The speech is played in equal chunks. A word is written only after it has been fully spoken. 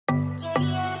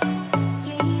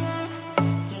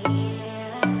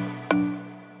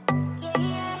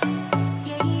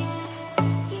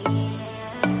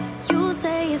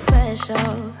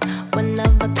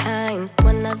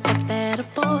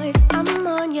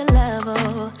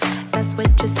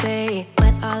what you say,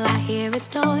 but all I hear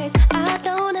is noise. I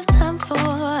don't have time for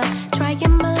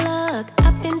trying my luck.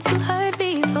 I've been too hurt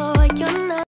before. You're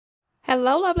not.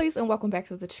 Hello lovelies, and welcome back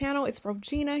to the channel. It's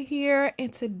Rogina here,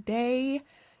 and today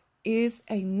is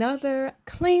another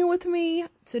clean with me.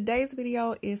 Today's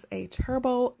video is a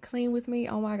turbo clean with me.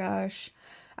 Oh my gosh,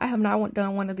 I have not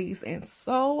done one of these in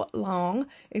so long.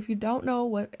 If you don't know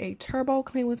what a turbo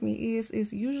clean with me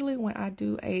is usually when I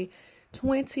do a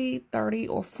 20, 30,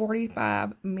 or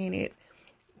 45 minute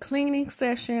cleaning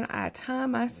session. I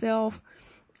time myself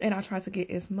and I try to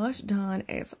get as much done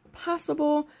as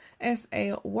possible. As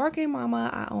a working mama,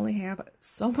 I only have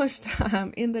so much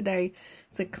time in the day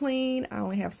to clean. I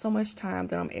only have so much time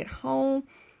that I'm at home.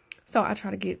 So I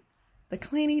try to get the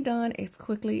cleaning done as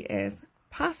quickly as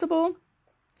possible.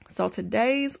 So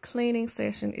today's cleaning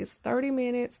session is 30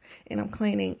 minutes and I'm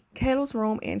cleaning Caleb's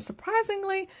room. And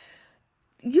surprisingly,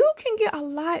 you can get a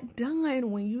lot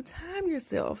done when you time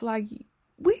yourself. Like,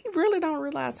 we really don't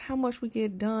realize how much we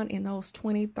get done in those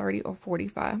 20, 30, or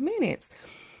 45 minutes.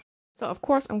 So, of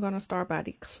course, I'm going to start by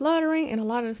decluttering. And a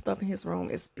lot of the stuff in his room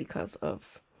is because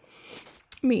of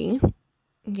me.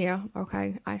 Yeah,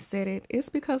 okay, I said it. It's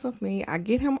because of me. I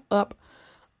get him up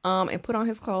and put on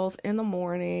his clothes in the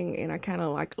morning. And I kind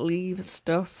of like leave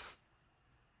stuff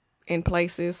in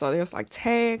places. So there's like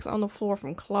tags on the floor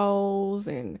from clothes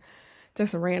and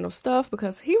just random stuff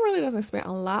because he really doesn't spend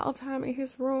a lot of time in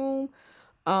his room.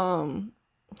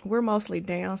 We're mostly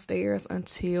downstairs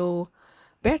until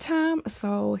bedtime,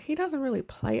 so he doesn't really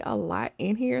play a lot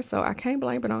in here, so I can't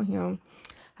blame it on him.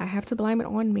 I have to blame it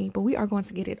on me, but we are going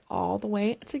to get it all the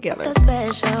way together. The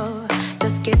special,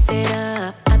 just give it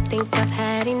up. I think I've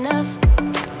had enough.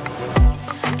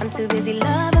 I'm too busy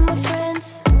loving my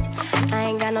friends. I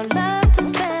ain't got no love to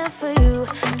spare for you.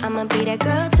 I'ma be that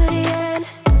girl to the end.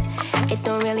 It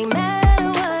don't really matter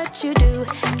what you do.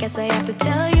 Guess I have to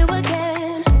tell you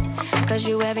again, 'cause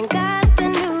you haven't got the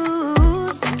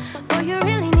news. Boy, you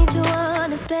really need to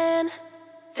understand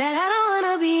that I don't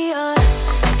wanna be your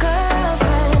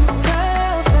girlfriend.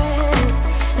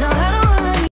 No, I don't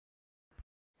wanna be.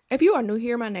 If you are new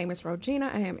here, my name is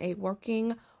Rogina. I am a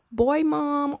working boy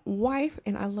mom, wife,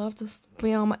 and I love to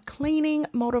film cleaning,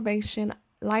 motivation,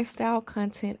 lifestyle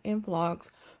content, and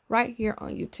vlogs right here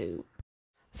on YouTube.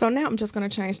 So now I'm just going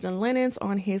to change the linens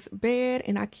on his bed,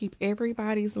 and I keep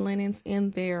everybody's linens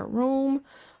in their room.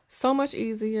 So much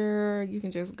easier. You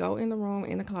can just go in the room,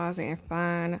 in the closet, and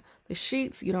find the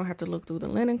sheets. You don't have to look through the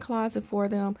linen closet for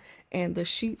them. And the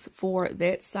sheets for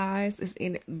that size is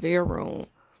in their room.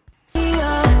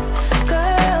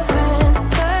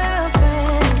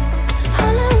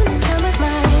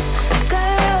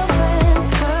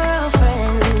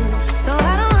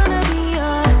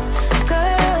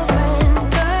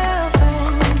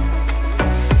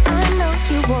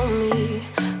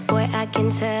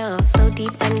 Tell so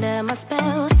deep under my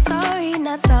spell. Sorry,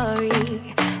 not sorry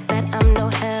that I'm no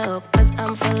help, 'cause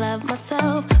I'm full of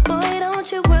myself. Boy,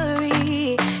 don't you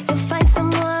worry, you'll find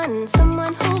someone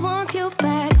who wants you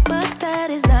back, but that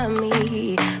is not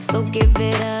me. So give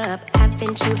it up,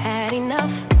 haven't you had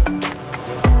enough?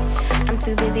 I'm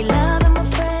too busy loving my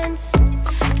friends.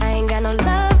 I ain't got no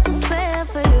love to spare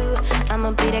for you.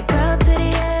 I'ma be that girl to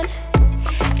the end.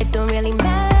 It don't really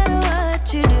matter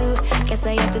what you do. Guess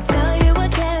I have to tell you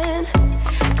again,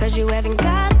 'cause you haven't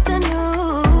got the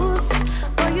news.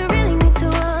 Boy, you really need to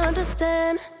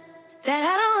understand that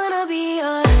I don't wanna be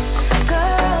your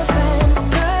girlfriend.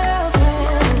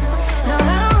 No,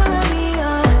 I don't wanna be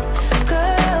your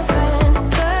girlfriend.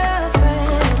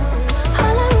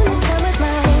 All I want is time with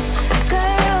my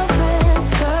girlfriend.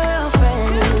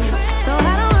 So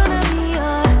I don't wanna be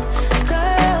your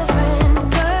girlfriend.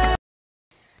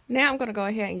 Now I'm going to go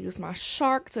ahead and use my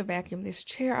Shark to vacuum this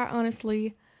chair. I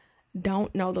honestly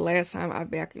don't know the last time I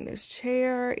vacuumed this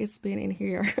chair. It's been in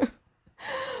here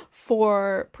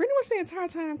for pretty much the entire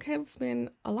time Caleb's been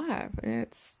alive.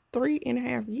 It's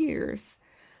 3.5 years.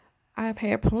 I've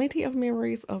had plenty of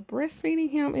memories of breastfeeding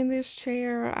him in this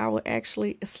chair. I would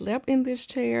actually slept in this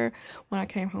chair when I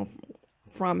came home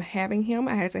from having him.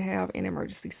 I had to have an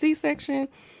emergency C-section.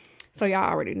 So y'all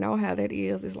already know how that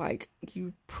is. It's like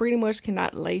you pretty much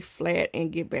cannot lay flat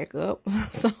and get back up.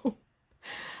 So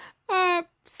I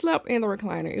slept in the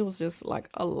recliner. It was just like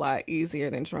a lot easier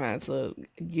than trying to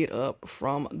get up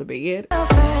from the bed.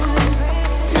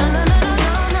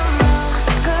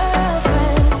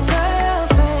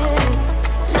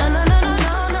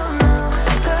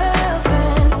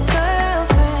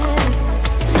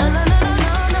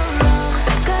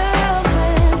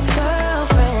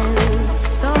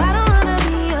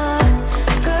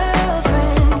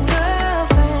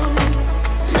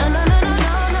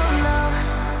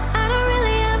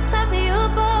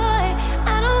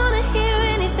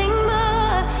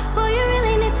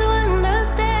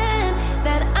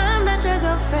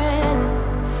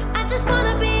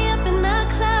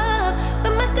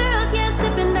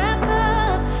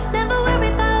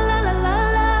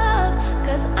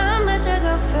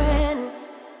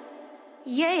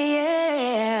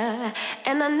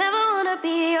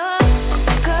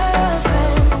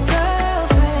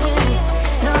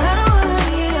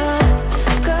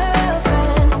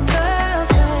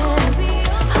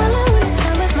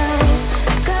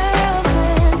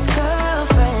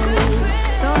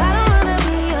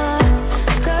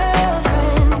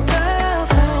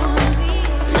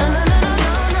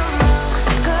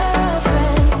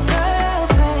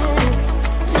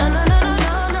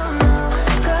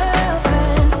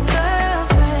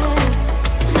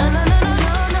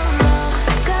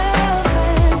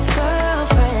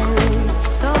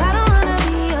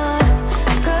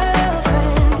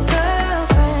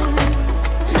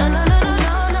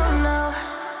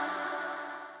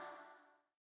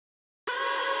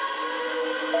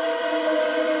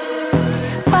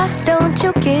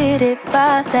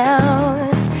 by now.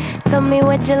 Tell me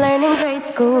what you learned in grade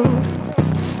school.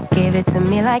 Give it to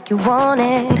me like you want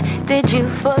it. Did you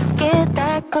forget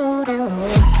that code?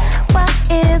 Why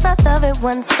is our love at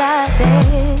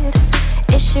one-sided?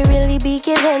 It should really be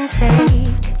give and take.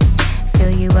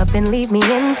 Fill you up and leave me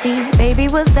empty. Baby,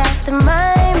 was that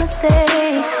my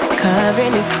mistake?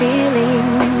 Covering these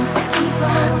feelings,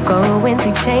 going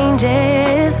through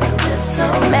changes. I'm just so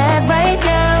mad right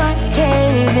now, I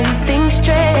can't even think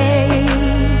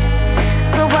straight.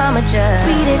 So I'ma just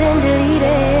tweet it and delete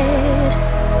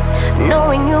it,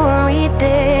 knowing you won't read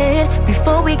it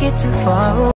before we get too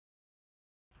far away.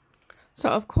 So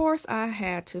of course I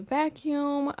had to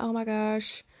vacuum. Oh my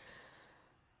gosh.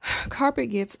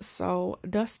 Carpet gets so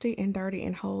dusty and dirty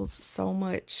and holds so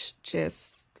much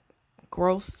just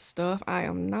gross stuff. I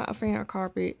am not a fan of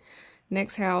carpet.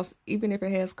 Next house, even if it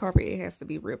has carpet, it has to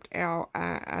be ripped out.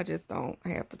 I just don't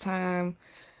have the time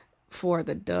for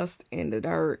the dust and the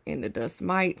dirt and the dust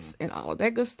mites and all of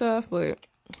that good stuff, but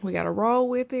we gotta roll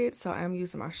with it. So I'm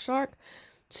using my Shark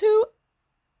to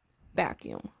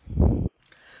vacuum.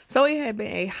 So it had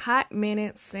been a hot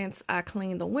minute since I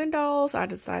cleaned the windows. I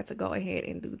decided to go ahead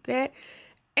and do that.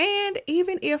 And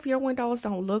even if your windows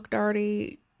don't look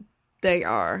dirty, they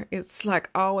are. It's like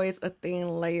always a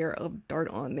thin layer of dirt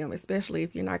on them, especially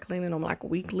if you're not cleaning them like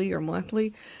weekly or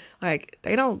monthly. Like,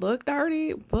 they don't look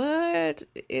dirty, but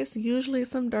it's usually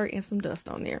some dirt and some dust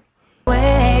on there.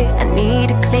 I need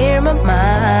to clear my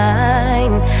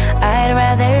mind. I'd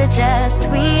rather just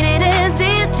tweet it and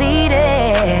delete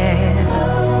it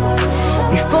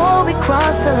before we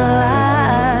cross the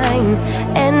line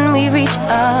and we reach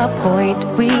a point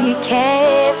we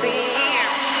can't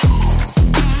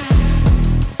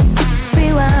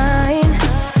rewind,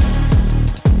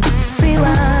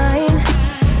 rewind,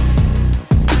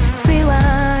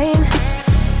 rewind.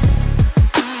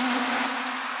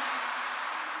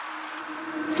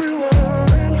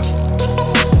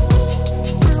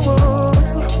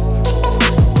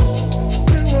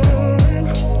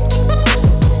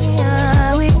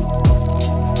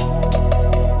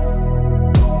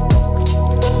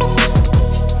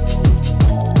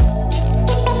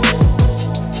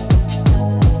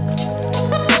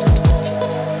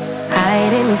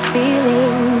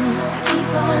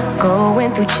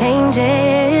 Going through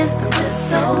changes. I'm just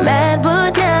so mad,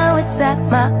 but now it's at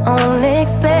my own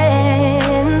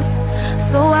expense.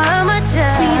 So I'ma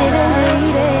just tweet it and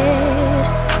delete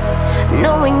it,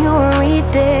 knowing you won't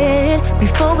read it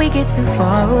before we get too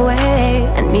far away.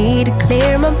 I need to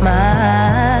clear my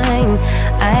mind.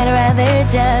 I'd rather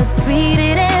just tweet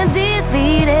it and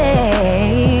delete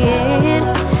it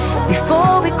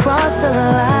before we cross the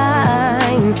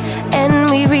line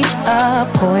and we reach a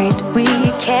point we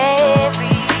can't reach.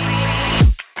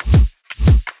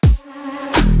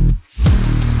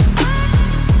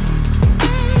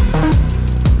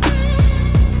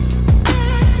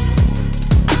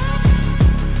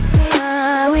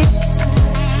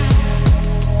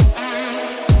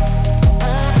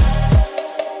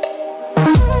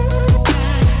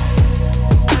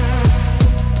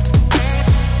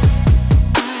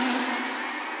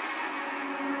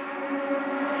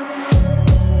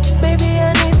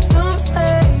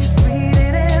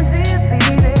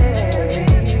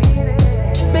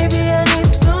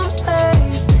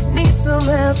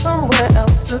 Somewhere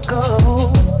else to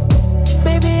go.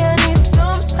 Maybe I need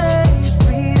some space.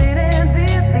 Read it and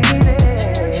delete it.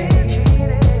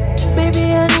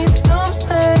 Maybe I need some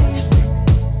space.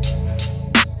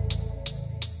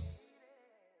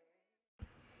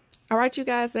 All right, you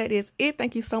guys, that is it.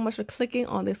 Thank you so much for clicking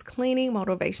on this cleaning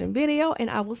motivation video, and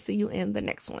I will see you in the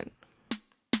next one.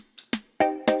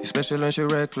 You're special and she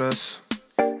reckless.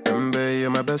 Remember, you're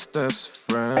my bestest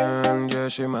friend. Yeah,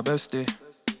 she my bestie.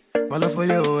 My love for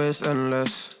you is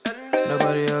endless.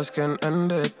 Nobody else can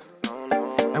end it.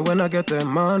 And when I get the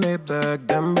money back,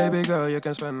 then baby girl, you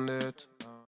can spend it.